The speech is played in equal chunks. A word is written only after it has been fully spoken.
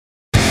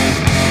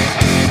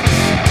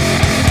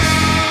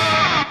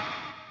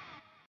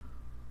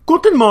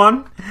Guten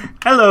Morgen.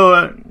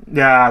 Hello.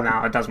 Yeah,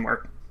 no, it doesn't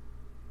work.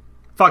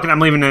 Fuck it, I'm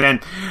leaving it in.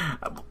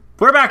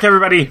 We're back,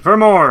 everybody, for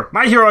more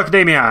My Hero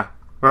Academia.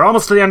 We're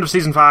almost to the end of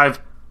Season 5.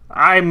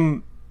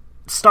 I'm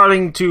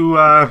starting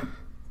to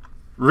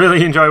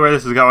really enjoy where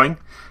this is going,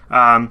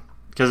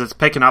 because it's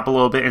picking up a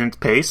little bit in its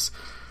pace.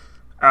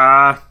 We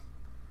had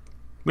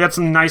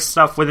some nice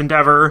stuff with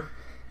Endeavor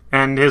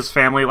and his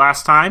family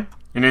last time.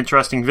 An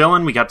interesting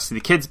villain. We got to see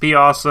the kids be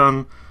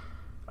awesome.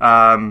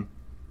 Was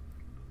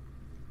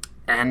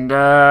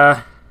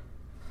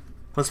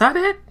that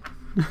it?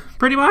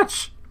 Pretty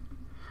much.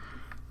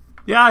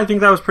 Yeah, I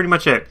think that was pretty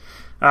much it.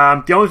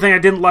 The only thing I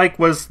didn't like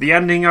was the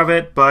ending of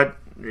it, but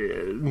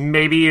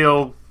maybe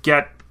it'll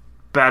get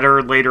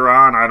better later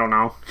on. I don't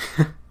know.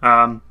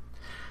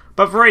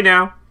 But for right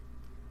now,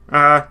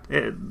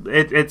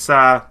 it's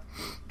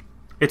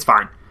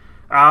fine.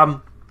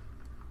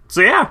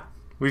 So yeah,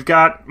 we've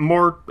got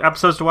more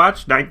episodes to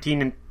watch,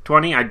 19 and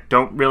 20. I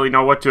don't really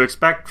know what to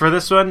expect for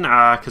this one,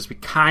 because we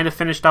kind of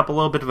finished up a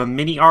little bit of a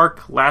mini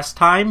arc last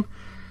time.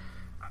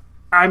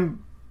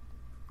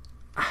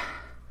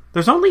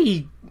 There's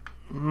only...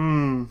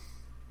 let's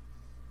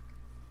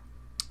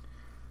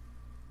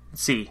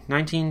see,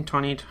 19,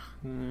 20...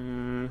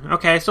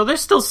 okay, so there's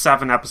still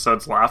 7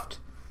 episodes left,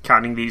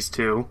 counting these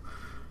two.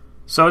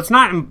 So it's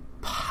not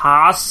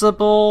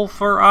impossible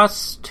for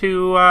us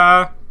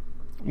to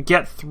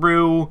get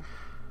through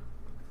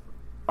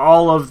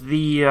all of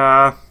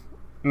the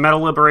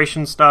Metal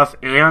Liberation stuff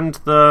and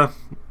the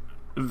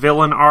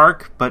villain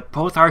arc, but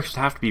both arcs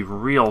have to be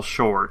real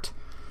short.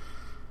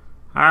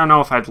 I don't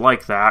know if I'd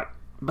like that,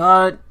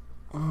 but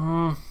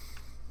I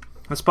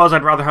suppose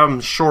I'd rather have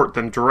them short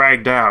than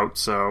dragged out,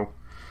 so...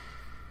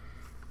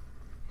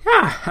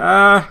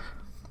 yeah,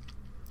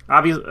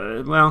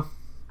 obviously,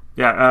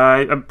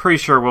 I'm pretty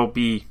sure we'll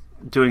be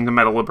doing the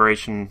Metal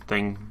Liberation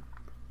thing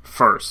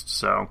first,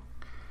 so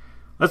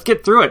let's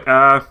get through it.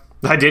 I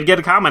did get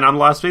a comment on the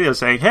last video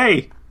saying,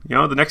 hey,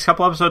 the next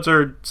couple episodes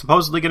are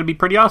supposedly going to be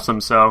pretty awesome,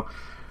 so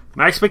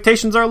my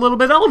expectations are a little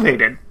bit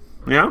elevated,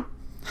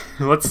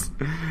 let's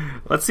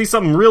see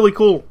something really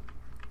cool.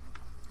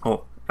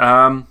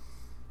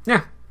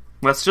 Yeah,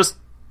 let's just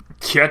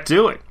get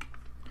to it.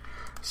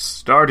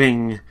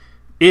 Starting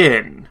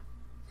in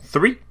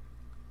 3,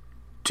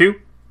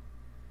 2,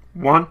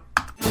 1.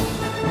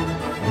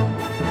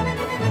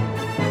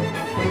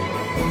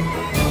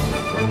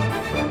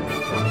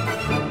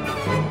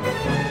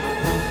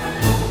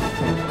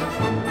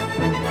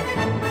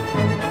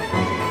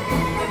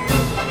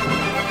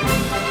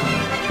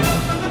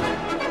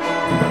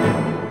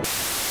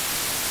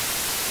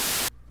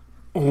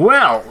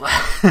 Well,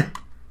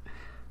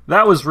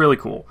 that was really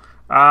cool.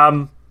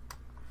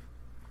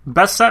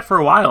 Best set for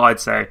a while, I'd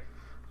say,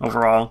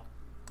 overall.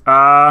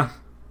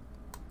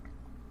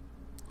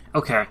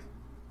 Okay.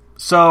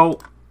 So,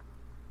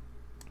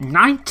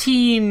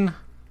 19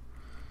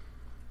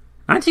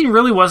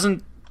 really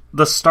wasn't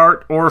the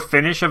start or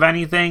finish of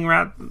anything,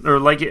 or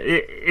like,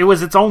 it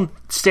was its own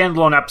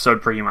standalone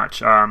episode, pretty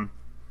much.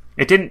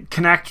 It didn't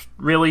connect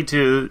really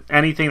to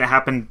anything that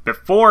happened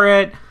before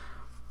it,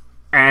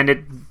 and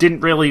it didn't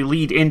really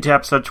lead into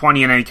episode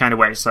 20 in any kind of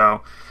way,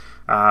 so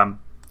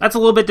that's a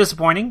little bit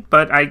disappointing,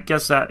 but I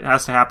guess that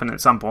has to happen at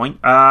some point.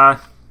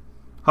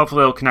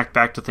 Hopefully it'll connect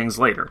back to things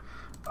later.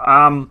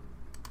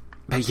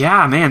 But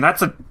yeah, man,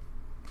 that's a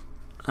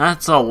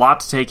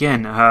lot to take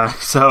in.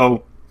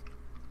 So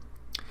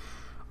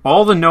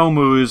all the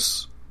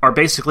Nomus are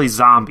basically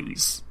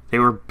zombies. They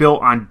were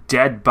built on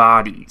dead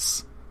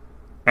bodies,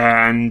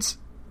 and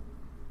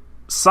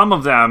some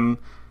of them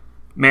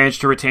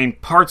managed to retain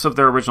parts of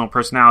their original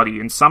personality,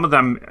 and some of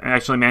them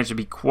actually managed to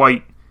be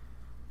quite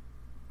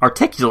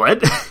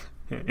articulate,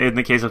 in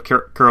the case of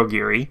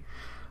Kurogiri.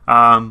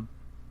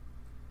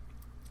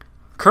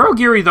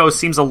 Kurogiri, though,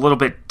 seems a little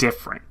bit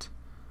different.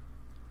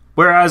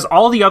 Whereas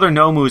all the other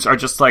Nomus are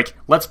just like,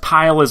 let's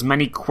pile as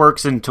many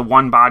quirks into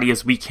one body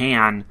as we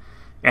can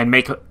and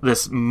make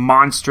this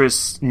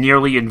monstrous,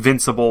 nearly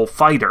invincible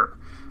fighter.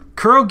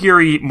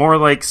 Kurogiri more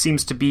like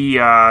seems to be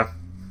an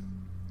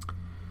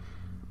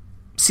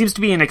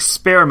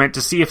experiment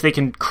to see if they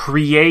can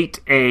create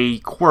a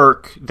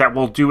quirk that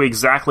will do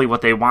exactly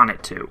what they want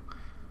it to.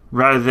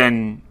 Rather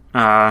than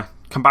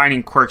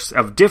combining quirks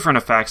of different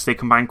effects, they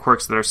combine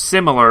quirks that are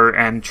similar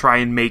and try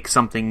and make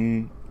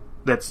something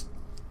that's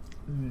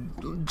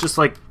just,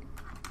 like,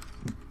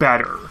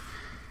 better.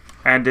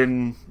 And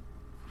in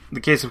the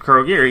case of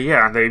Kurogiri,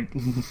 yeah, they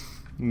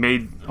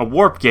made a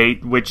warp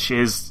gate, which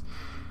is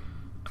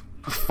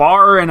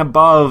far and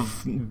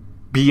above,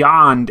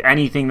 beyond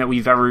anything that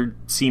we've ever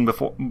seen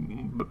before,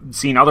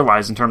 seen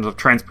otherwise in terms of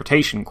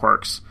transportation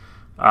quirks.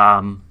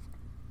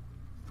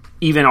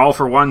 Even All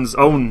for One's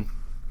own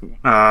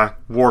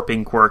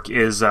warping quirk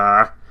is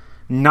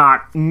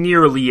not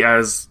nearly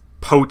as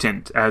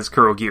potent as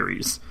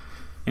Kurogiri's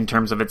in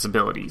terms of its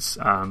abilities.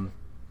 And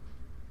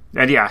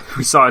yeah,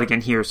 we saw it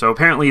again here. So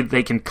apparently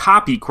they can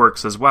copy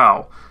quirks as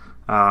well.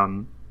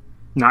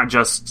 Not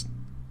just...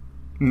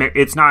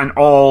 It's not an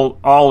all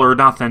or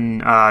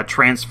nothing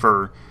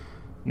transfer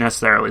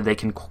necessarily. They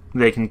can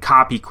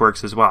copy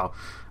quirks as well,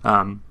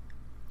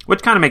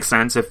 which kind of makes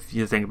sense if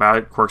you think about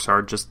it. Quirks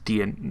are just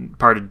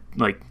part of,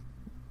 like,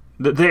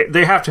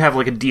 they have to have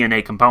like a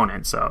DNA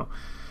component. So,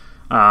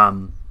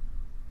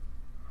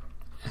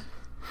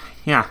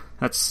 yeah,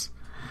 that's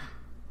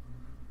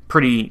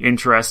pretty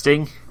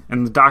interesting.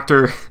 And the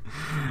Doctor,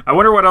 I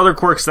wonder what other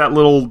quirks that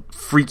little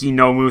freaky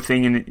Nomu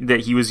thing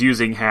that he was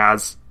using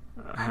has,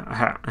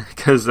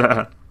 because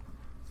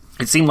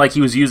it seemed like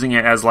he was using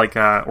it as like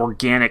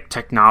organic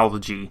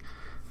technology.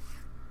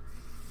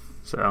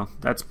 So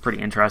that's pretty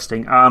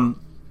interesting.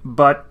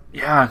 But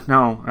yeah,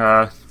 no,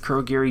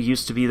 Kurogiri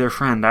used to be their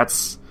friend.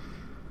 That's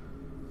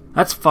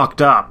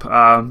fucked up.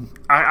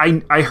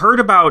 I heard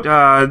about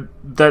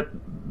that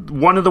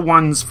one of the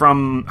ones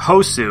from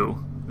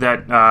Hosu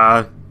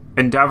that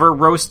Endeavor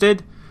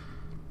roasted.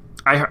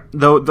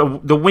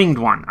 The winged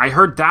one. I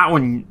heard that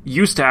one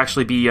used to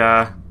actually be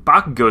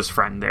Bakugo's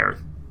friend there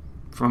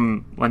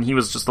from when he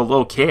was just a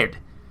little kid,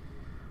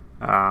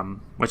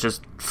 which is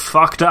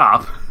fucked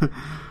up.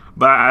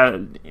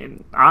 But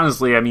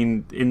honestly, I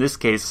mean, in this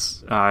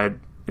case,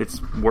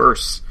 it's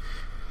worse.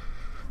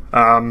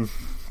 Yeah.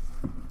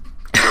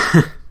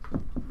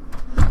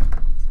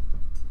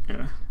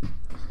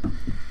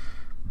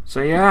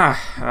 So yeah,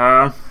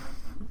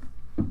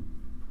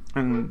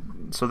 and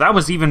so that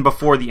was even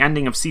before the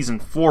ending of season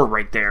 4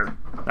 right there.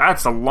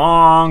 That's a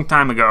long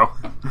time ago.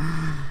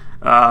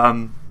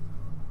 Yeah.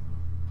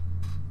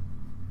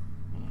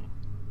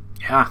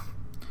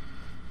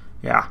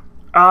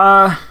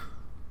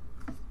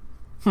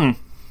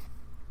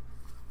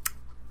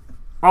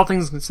 All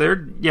things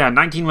considered, yeah,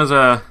 19 was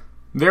a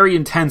very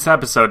intense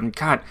episode, and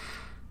God,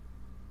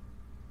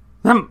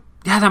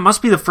 that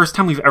must be the first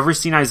time we've ever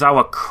seen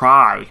Aizawa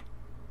cry.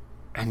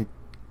 And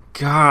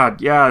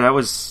God, yeah, that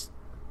was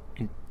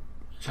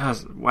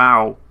just,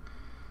 wow.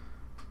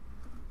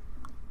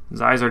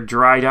 His eyes are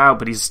dried out,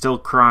 but he's still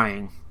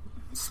crying.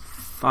 It's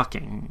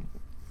fucking...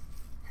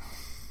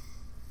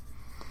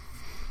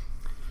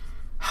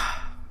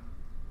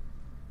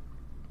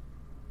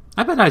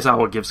 I bet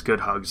Aizawa gives good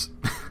hugs.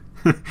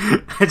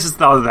 I just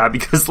thought of that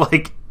because,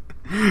 like,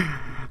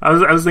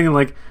 I was thinking,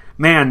 like,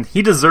 man,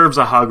 he deserves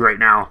a hug right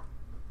now.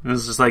 It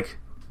was just like,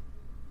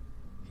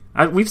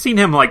 we've seen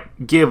him,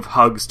 like, give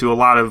hugs to a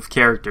lot of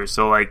characters,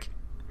 so, like,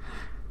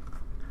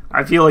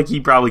 I feel like he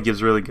probably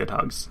gives really good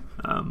hugs.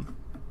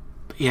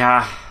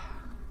 Yeah.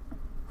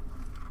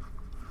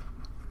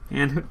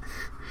 And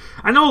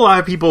I know a lot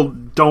of people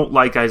don't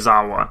like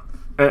Aizawa,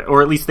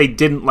 or at least they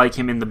didn't like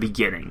him in the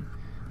beginning.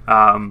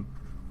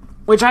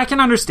 Which I can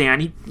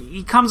understand.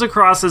 He comes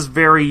across as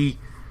very,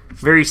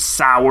 very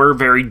sour,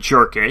 very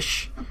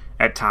jerkish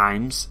at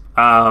times.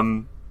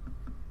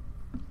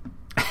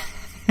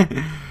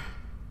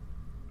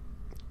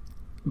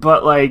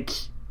 But, like,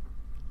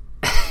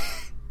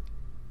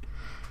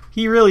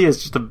 he really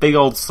is just a big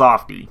old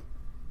softy.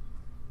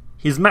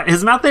 His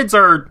methods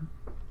are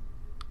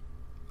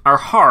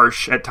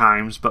harsh at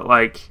times, but,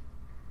 like,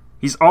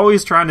 he's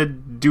always trying to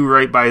do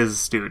right by his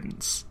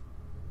students.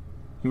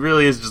 He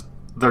really is just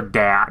their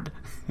dad,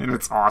 and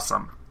it's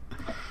awesome.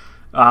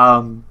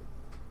 But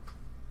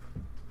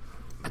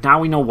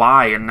now we know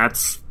why, and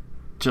that's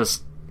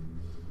just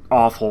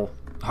awful,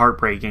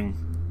 heartbreaking.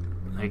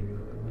 Like,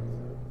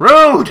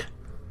 rude!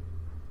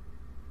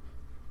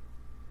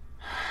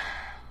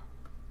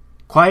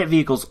 Quiet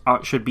vehicles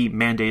should be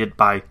mandated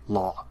by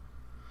law.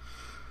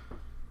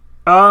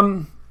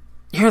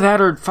 Hear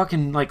that, or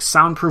fucking, like,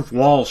 soundproof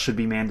walls should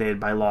be mandated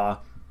by law.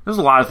 There's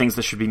a lot of things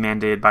that should be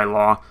mandated by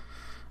law.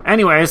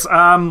 Anyways,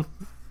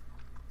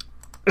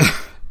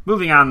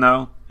 moving on,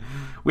 though.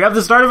 We have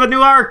the start of a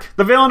new arc,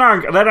 the villain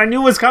arc, that I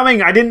knew was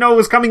coming. I didn't know it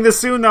was coming this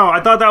soon, though.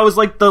 I thought that was,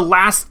 like, the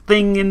last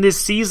thing in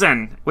this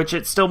season, which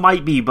it still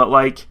might be, but,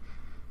 like...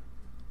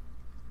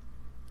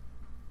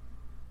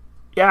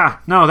 Yeah,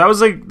 no, that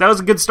was a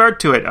good start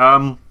to it.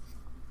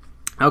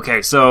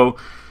 Okay, so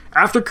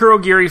after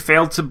Kurogiri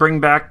failed to bring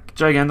back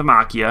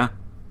Gigantomachia,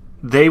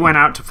 they went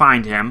out to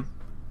find him,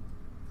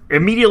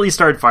 immediately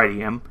started fighting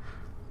him,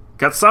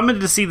 got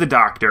summoned to see the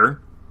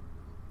Doctor,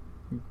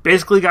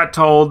 basically got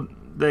told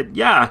that,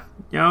 yeah,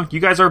 you know, you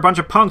guys are a bunch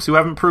of punks who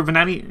haven't proven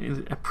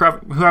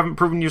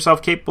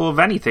yourself capable of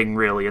anything,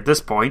 really, at this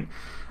point.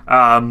 We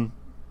got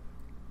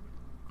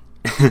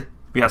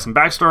some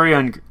backstory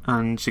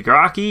on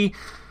Shigaraki.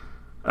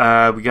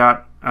 We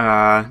got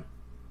the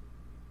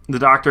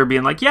Doctor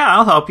being like, yeah,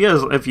 I'll help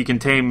you if you can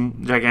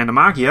tame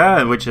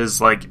Gigantomachia, which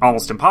is, like,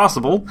 almost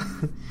impossible.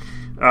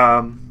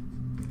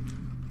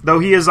 Though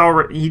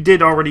he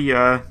did already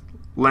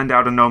lend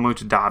out a Nomu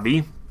to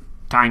Dabi,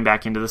 tying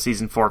back into the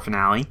season 4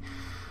 finale.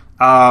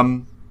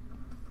 And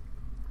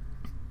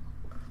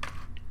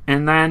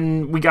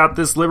then we got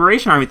this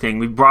Liberation Army thing.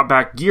 We brought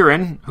back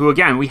Giran, who,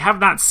 again, we have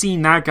not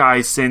seen that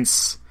guy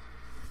since,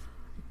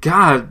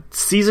 God,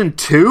 season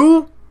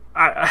 2?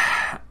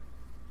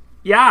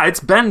 Yeah, it's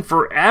been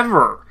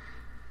forever.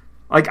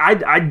 Like,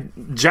 I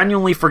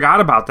genuinely forgot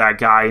about that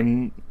guy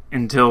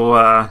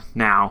until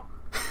now.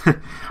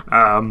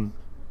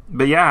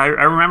 But yeah, I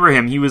remember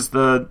him. He was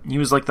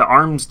like the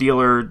arms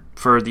dealer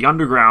for the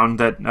Underground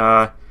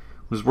that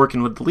was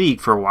working with the League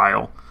for a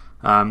while.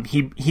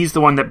 He's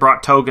the one that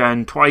brought Toga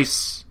and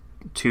twice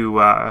to,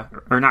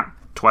 or not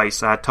twice,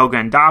 Toga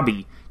and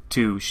Dabi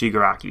to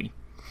Shigaraki.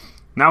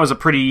 And that was a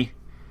pretty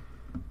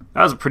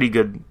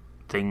good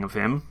thing of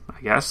him,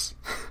 I guess.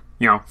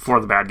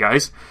 For the bad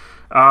guys.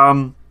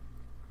 And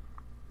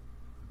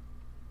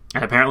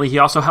apparently he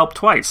also helped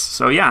twice.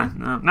 So yeah,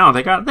 no,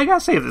 they got to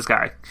save this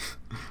guy.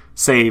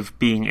 Save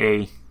being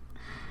a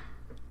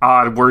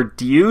odd word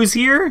to use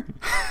here.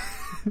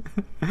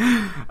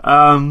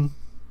 But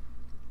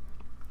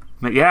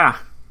yeah.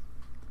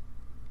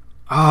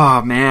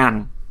 Oh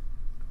man.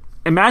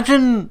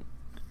 Imagine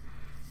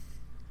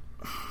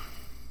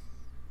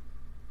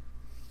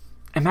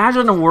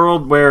a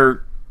world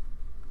where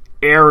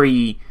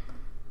Eri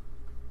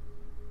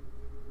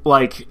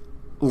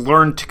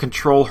learned to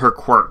control her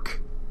quirk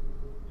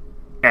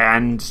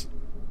and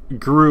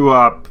grew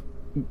up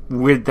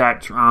with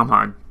that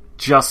trauma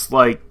just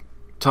like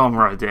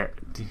Tomura did.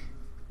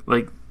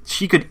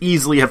 She could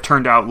easily have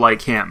turned out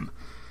like him.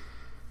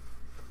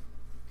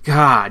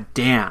 God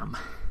damn.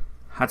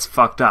 That's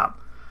fucked up.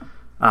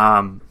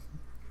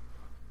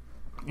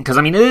 Because,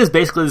 it is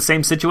basically the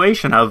same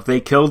situation of they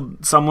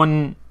killed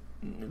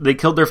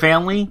their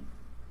family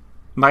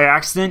by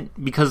accident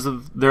because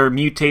of their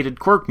mutated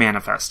quirk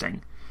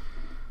manifesting.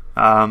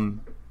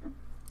 And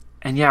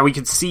yeah, we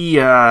could see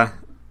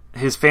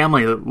his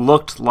family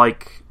looked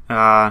like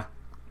Nana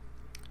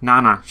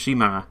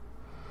Shimura.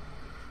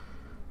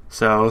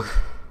 So,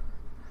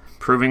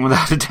 proving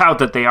without a doubt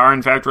that they are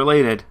in fact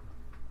related.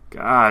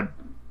 God.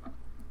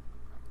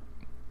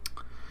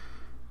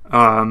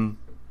 What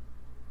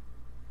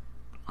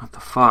the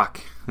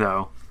fuck,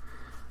 though?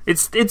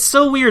 It's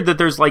so weird that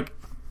there's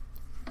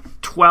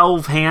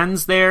 12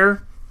 hands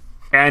there,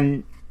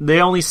 and they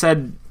only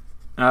said,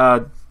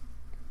 I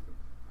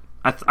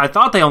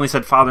thought they only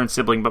said father and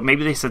sibling, but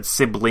maybe they said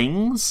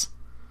siblings.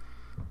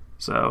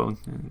 So,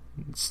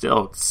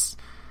 still, it's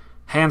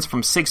hands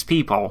from 6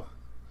 people.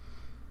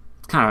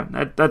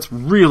 That's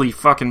really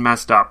fucking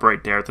messed up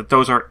right there, that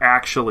those are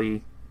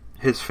actually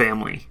his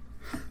family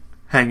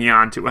hanging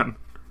on to him.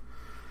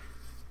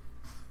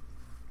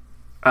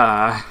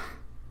 God.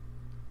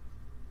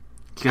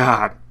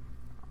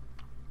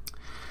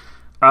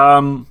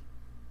 And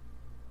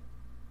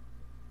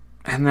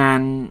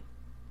then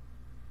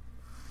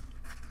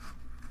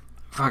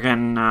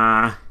fucking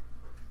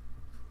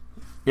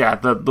yeah,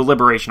 the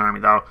Liberation Army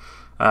though.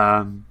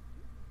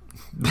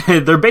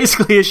 They're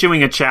basically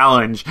issuing a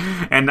challenge,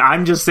 and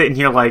I'm just sitting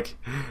here like,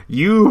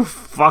 you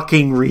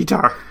fucking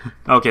retard.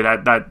 Okay,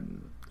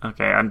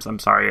 okay, I'm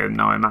sorry.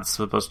 No, I'm not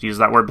supposed to use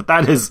that word, but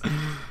that is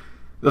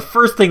the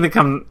first thing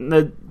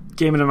that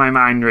came into my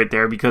mind right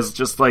there, because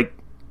just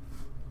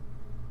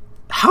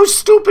how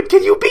stupid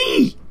can you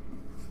be?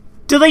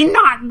 Do they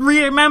not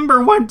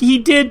remember what he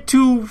did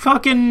to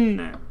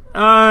fucking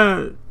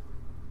well,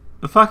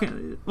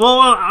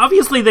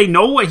 obviously they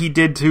know what he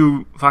did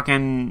to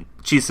fucking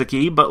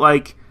Chisaki,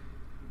 but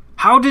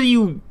how do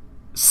you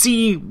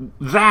see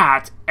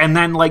that and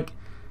then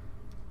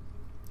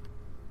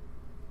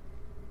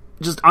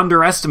just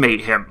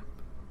underestimate him?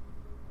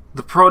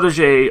 The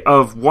protege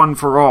of One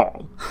for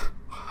All.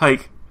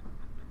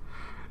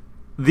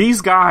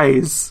 These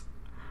guys,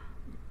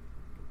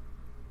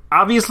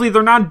 obviously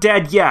they're not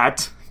dead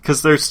yet,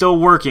 because they're still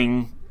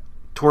working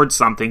towards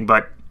something,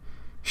 but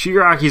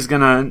Shigaraki's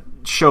gonna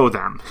show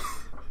them.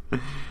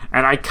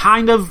 And I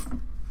kind of,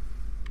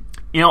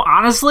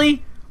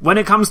 honestly, when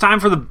it comes time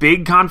for the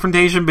big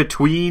confrontation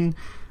between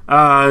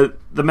the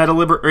Meta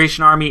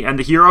Liberation Army and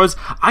the heroes,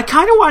 I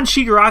kind of want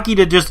Shigaraki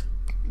to just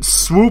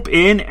swoop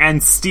in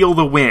and steal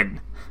the win.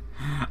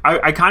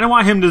 I kind of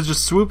want him to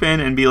just swoop in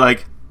and be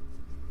like,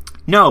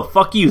 no,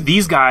 fuck you,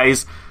 these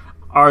guys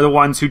are the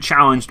ones who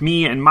challenged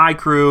me and my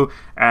crew,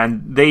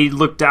 and they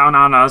looked down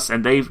on us,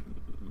 and they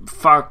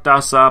fucked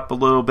us up a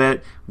little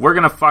bit. We're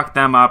gonna fuck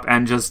them up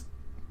and just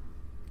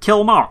kill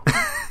them all.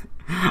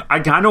 I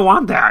kind of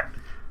want that.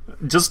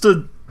 Just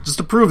to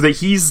prove that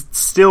he's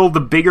still the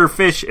bigger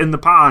fish in the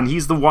pond.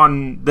 He's the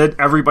one that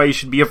everybody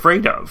should be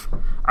afraid of.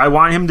 I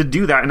want him to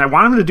do that, and I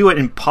want him to do it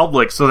in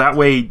public, so that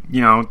way,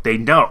 they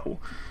know.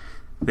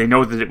 They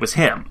know that it was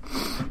him.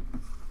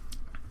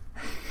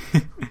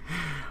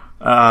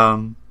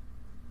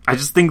 I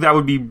just think that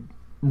would be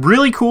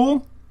really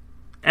cool,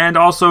 and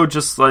also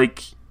just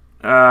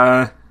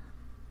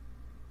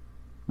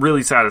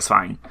really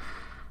satisfying.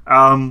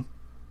 But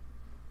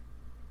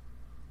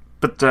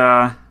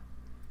I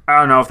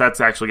don't know if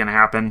that's actually going to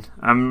happen.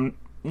 I'm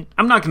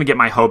not going to get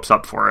my hopes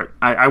up for it.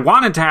 I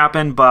want it to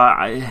happen, but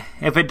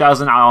if it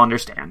doesn't, I'll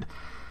understand.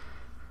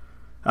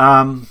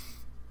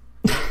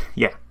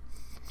 Yeah.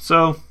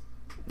 So,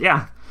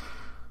 yeah.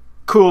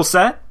 Cool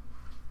set.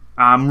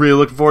 I'm really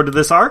looking forward to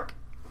this arc.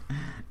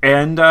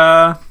 And,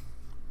 yeah.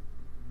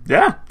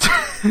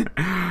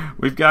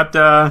 We've got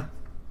a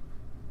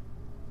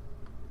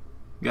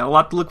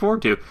lot to look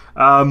forward to.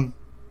 So,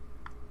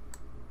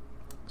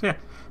 yeah.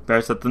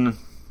 Better set than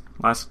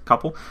last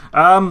couple.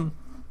 I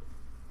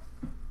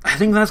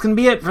think that's going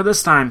to be it for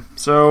this time.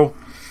 So,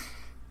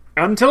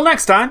 until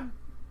next time,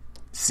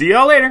 see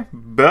y'all later.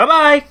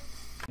 Bye-bye.